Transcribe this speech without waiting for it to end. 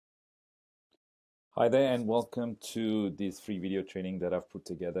Hi there, and welcome to this free video training that I've put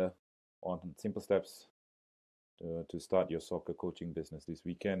together on simple steps to start your soccer coaching business this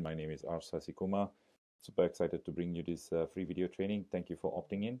weekend. My name is R. Sasikuma. Super excited to bring you this free video training. Thank you for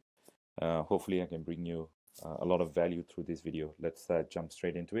opting in. Hopefully, I can bring you a lot of value through this video. Let's jump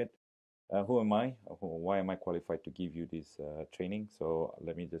straight into it. Who am I? Why am I qualified to give you this training? So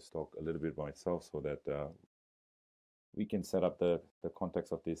let me just talk a little bit about myself so that we can set up the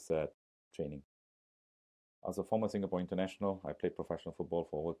context of this training. As a former Singapore international, I played professional football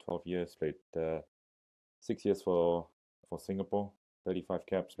for over 12 years, played 6 years for Singapore, 35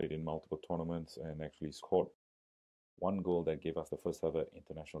 caps, played in multiple tournaments, and actually scored one goal that gave us the first ever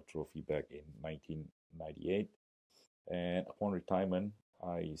international trophy back in 1998. And upon retirement,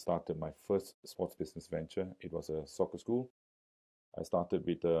 I started my first sports business venture. It was a soccer school. I started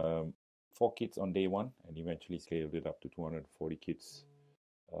with 4 kids on day one and eventually scaled it up to 240 kids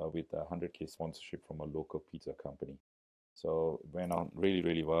with a 100K sponsorship from a local pizza company. So it went on really,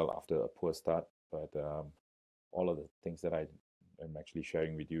 really well after a poor start. But all of the things that I am actually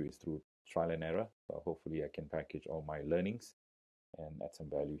sharing with you is through trial and error. So hopefully I can package all my learnings and add some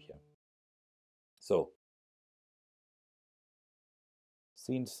value here. So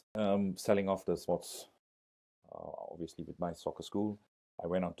since selling off the sports, obviously with my soccer school, I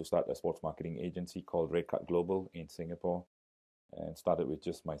went on to start a sports marketing agency called Red Card Global in Singapore and started with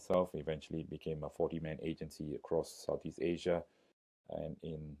just myself. Eventually became a 40-man agency across Southeast Asia. And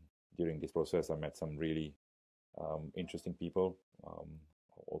during this process, I met some really interesting people.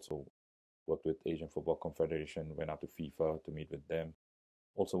 Also worked with Asian Football Confederation, went out to FIFA to meet with them.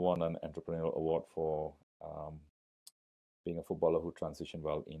 Also won an entrepreneurial award for being a footballer who transitioned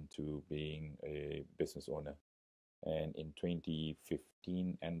well into being a business owner. And in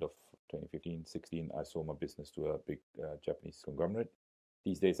 2015, end of 2015, 16, I sold my business to a big Japanese conglomerate.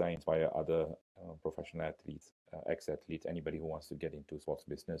 These days, I inspire other professional athletes, ex-athletes, anybody who wants to get into sports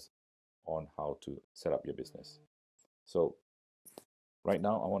business on how to set up your business. So right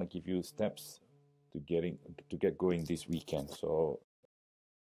now, I want to give you steps to get going this weekend. So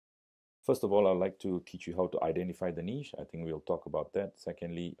first of all, I'd like to teach you how to identify the niche. I think we'll talk about that.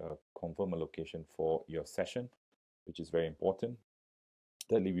 Secondly, confirm a location for your session, which is very important.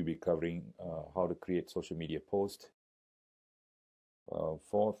 Thirdly, we'll be covering how to create social media posts.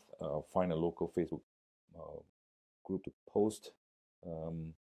 Fourth, find a local Facebook group to post.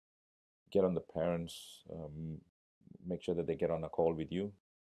 Get on the parents, make sure that they get on a call with you.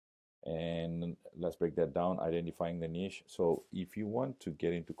 And let's break that down, identifying the niche. So if you want to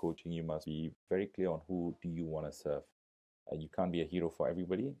get into coaching, you must be very clear on who do you want to serve. You can't be a hero for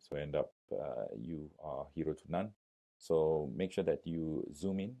everybody, so end up you are hero to none. So make sure that you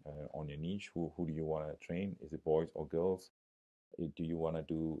zoom in on your niche. Who do you want to train? Is it boys or girls? Do you want to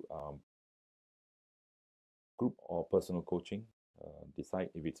do group or personal coaching? Decide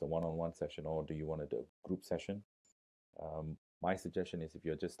if it's a one-on-one session or do you want to do a group session. My suggestion is if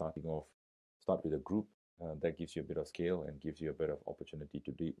you're just starting off, start with a group. That gives you a bit of scale and gives you a bit of opportunity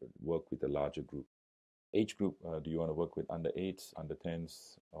to work with a larger group. Age group, do you want to work with under 8s, under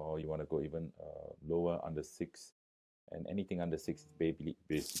 10s, or you want to go even lower, under 6? And anything under 6 is basically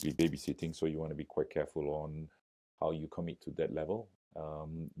babysitting, so you want to be quite careful on how you commit to that level.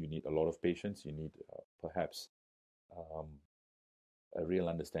 You need a lot of patience. You need perhaps um, a real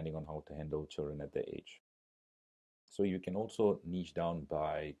understanding on how to handle children at their age. So you can also niche down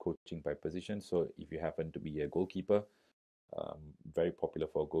by coaching by position. So if you happen to be a goalkeeper, very popular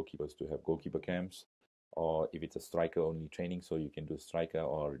for goalkeepers to have goalkeeper camps, or if it's a striker only training, so you can do striker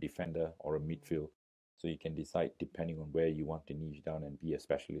or a defender or a midfield. So you can decide depending on where you want to niche down and be a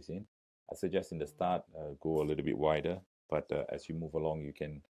specialist in. I suggest in the start, go a little bit wider, but as you move along, you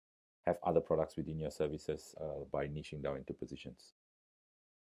can have other products within your services by niching down into positions.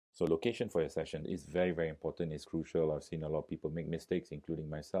 So location for your session is very, very important. It's crucial. I've seen a lot of people make mistakes, including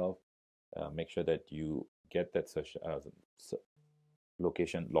myself. Make sure that you get that session,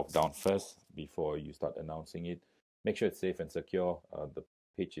 location locked down first before you start announcing it. Make sure it's safe and secure. The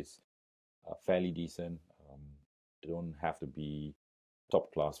pitch is fairly decent. Don't have to be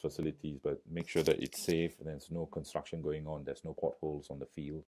top class facilities, but make sure that it's safe. There's no construction going on. There's no potholes on the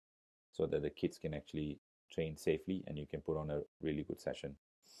field, so that the kids can actually train safely and you can put on a really good session.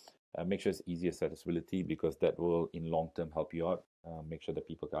 Make sure it's easy accessibility because that will in long term help you out. Make sure that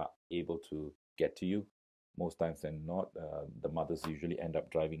people are able to get to you. Most times than not, the mothers usually end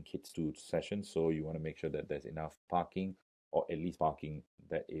up driving kids to sessions, so you want to make sure that there's enough parking, or at least parking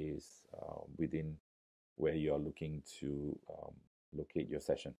that is within where you are looking to locate your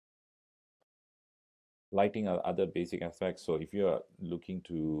session. Lighting are other basic aspects. So if you're looking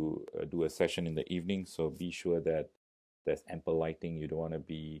to do a session in the evening, so be sure that there's ample lighting. You don't want to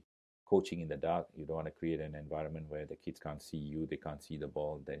be coaching in the dark. You don't want to create an environment where the kids can't see you, they can't see the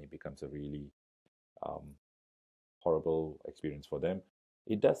ball. Then it becomes a really um, horrible experience for them.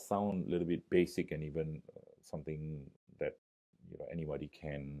 It does sound a little bit basic and even something that anybody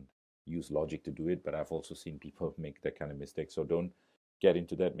can use logic to do it, but I've also seen people make that kind of mistake. So don't get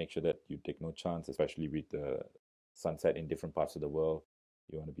into that. Make sure that you take no chance, especially with the sunset in different parts of the world.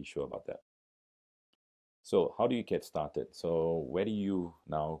 You want to be sure about that. So how do you get started? So where do you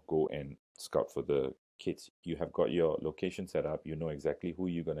now go and scout for the kids? You have got your location set up. You know exactly who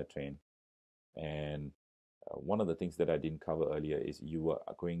you're going to train. And one of the things that I didn't cover earlier is you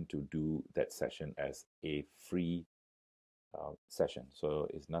are going to do that session as a free session. So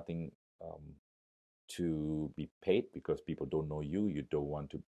it's nothing to be paid because people don't know you. You don't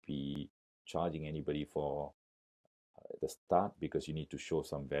want to be charging anybody for the start because you need to show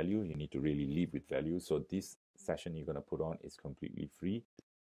some value. You need to really lead with value. So this session you're going to put on is completely free.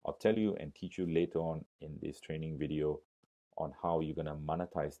 I'll tell you and teach you later on in this training video on how you're going to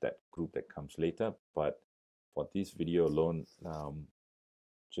monetize that group that comes later. But for this video alone,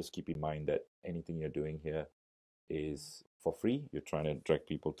 just keep in mind that anything you're doing here is for free. You're trying to drag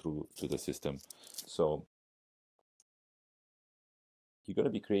people through to the system. So you're going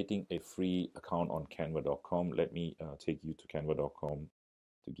to be creating a free account on canva.com. Let me take you to canva.com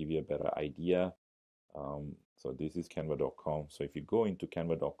to give you a better idea. So this is canva.com. So if you go into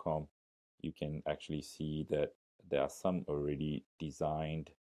canva.com, you can actually see that there are some already designed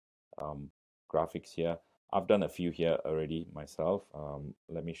graphics here. I've done a few here already myself.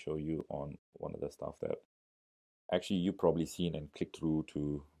 Let me show you on one of the stuff that actually you probably seen and clicked through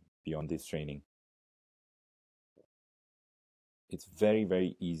to be on this training. It's very,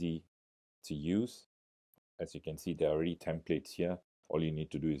 very easy to use. As you can see, there are already templates here. All you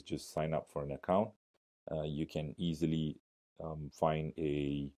need to do is just sign up for an account. You can easily find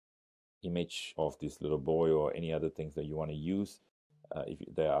a image of this little boy or any other things that you want to use. If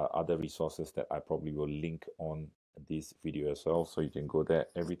there are other resources that I probably will link on this video as well, so you can go there.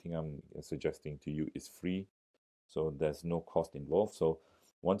 Everything I'm suggesting to you is free, so there's no cost involved. So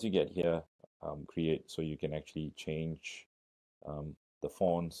once you get here, create, so you can actually change the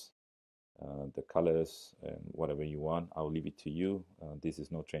fonts, the colors, and whatever you want. I'll leave it to you. This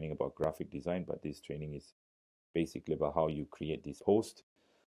is no training about graphic design, but this training is basically about how you create this post.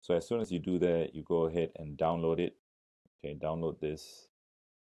 So as soon as you do that, you go ahead and download it. Okay, download this.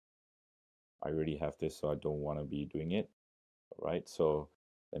 I already have this, so I don't want to be doing it. All right, so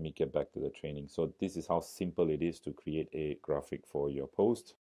let me get back to the training. So this is how simple it is to create a graphic for your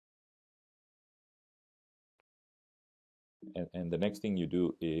post. And the next thing you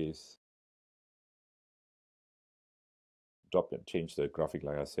do is drop and change the graphic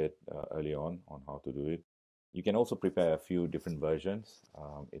like I said earlier on how to do it. You can also prepare a few different versions.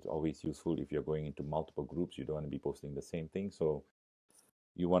 It's always useful if you're going into multiple groups. You don't want to be posting the same thing. So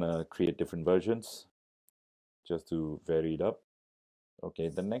you want to create different versions just to vary it up. Okay,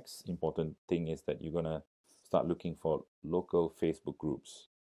 the next important thing is that you're going to start looking for local Facebook groups,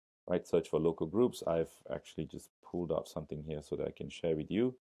 right? Search for local groups. I've actually just pulled up something here so that I can share with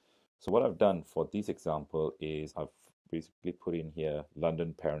you. So what I've done for this example is I've basically put in here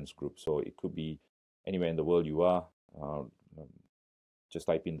London Parents Group. So it could be anywhere in the world you are. Just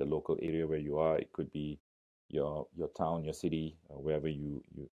type in the local area where you are. It could be your town, your city, wherever you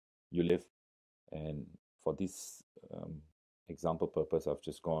live. And for this example purpose, I've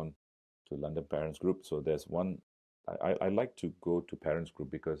just gone to London Parents Group. So there's one. I like to go to Parents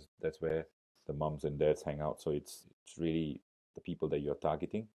Group because that's where the moms and dads hang out. So it's really the people that you're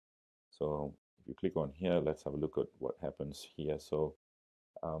targeting. So if you click on here, let's have a look at what happens here. So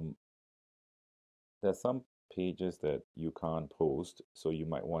there's some pages that you can't post, so you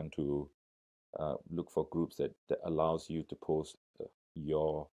might want to look for groups that allows you to post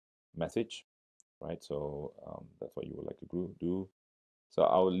your message, right? So that's what you would like to do. So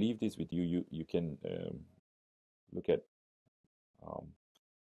I'll leave this with you. You can look at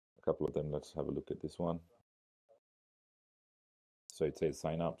a couple of them. Let's have a look at this one. So it says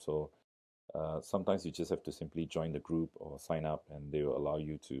sign up. So sometimes you just have to simply join the group or sign up, and they will allow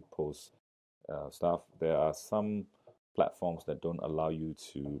you to post stuff. There are some platforms that don't allow you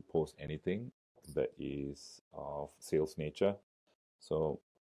to post anything that is of sales nature. So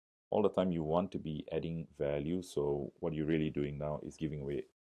all the time you want to be adding value. So what you're really doing now is giving away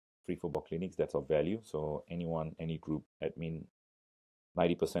free football clinics that's of value. So anyone, any group admin,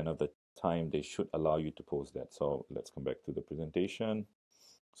 90% of the time they should allow you to post that. So let's come back to the presentation.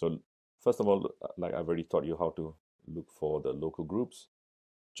 So First of all, like I've already taught you how to look for the local groups,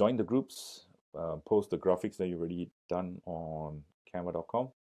 join the groups, post the graphics that you've already done on canva.com.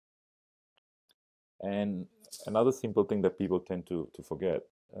 And another simple thing that people tend to forget,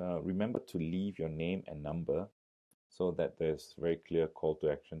 remember to leave your name and number so that there's very clear call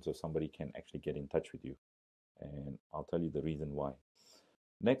to action so somebody can actually get in touch with you. And I'll tell you the reason why.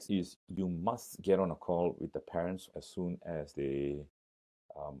 Next is you must get on a call with the parents as soon as they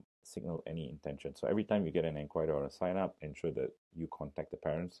signal any intention. So every time you get an inquiry or a sign up, ensure that you contact the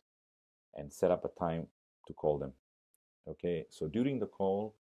parents and set up a time to call them. Okay, so during the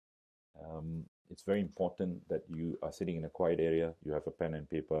call, it's very important that you are sitting in a quiet area, you have a pen and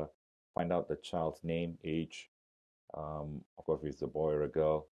paper, find out the child's name, age, of course, if it's a boy or a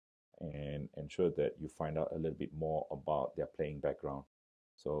girl, and ensure that you find out a little bit more about their playing background.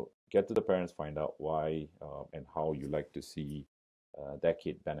 So get to the parents, find out why and how you like to see their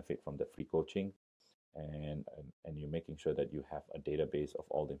kid benefit from the free coaching, and you're making sure that you have a database of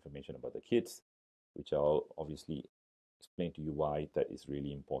all the information about the kids, which I'll obviously explain to you why that is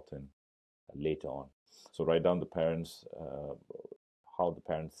really important later on. So write down the parents, how the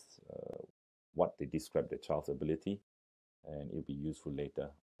parents, what they describe their child's ability, and it'll be useful later.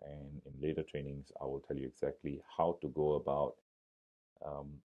 And in later trainings, I will tell you exactly how to go about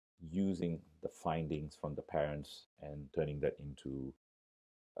um, using the findings from the parents and turning that into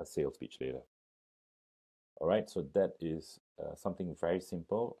a sales pitch later. All right, so that is something very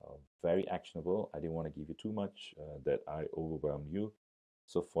simple, very actionable. I didn't want to give you too much that I overwhelm you.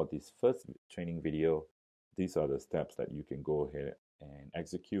 So for this first training video, these are the steps that you can go ahead and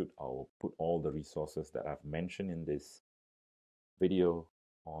execute. I'll put all the resources that I've mentioned in this video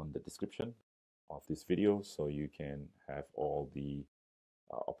on the description of this video so you can have all the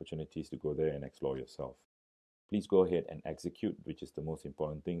opportunities to go there and explore yourself. Please go ahead and execute, which is the most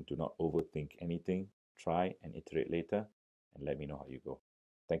important thing. Do not overthink anything. Try and iterate later and let me know how you go.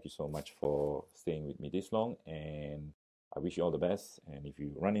 Thank you so much for staying with me this long, and I wish you all the best. And if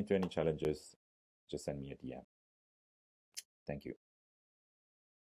you run into any challenges, just send me a DM. Thank you.